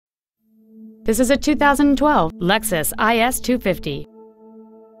This is a 2012 Lexus IS 250.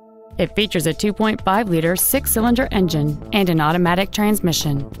 It features a 2.5-liter six-cylinder engine and an automatic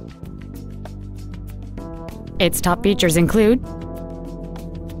transmission. Its top features include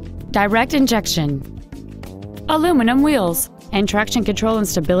direct injection, aluminum wheels, and traction control and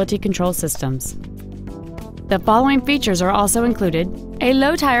stability control systems. The following features are also included: a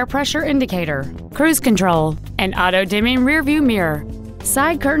low tire pressure indicator, cruise control, an auto-dimming rearview mirror,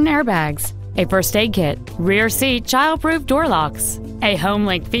 side curtain airbags, a first aid kit, rear seat child-proof door locks, a home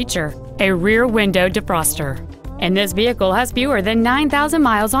link feature, a rear window defroster, and this vehicle has fewer than 9,000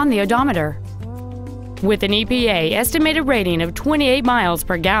 miles on the odometer. With an EPA estimated rating of 28 miles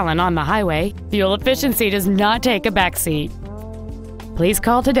per gallon on the highway, fuel efficiency does not take a backseat. Please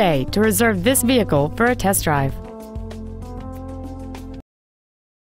call today to reserve this vehicle for a test drive.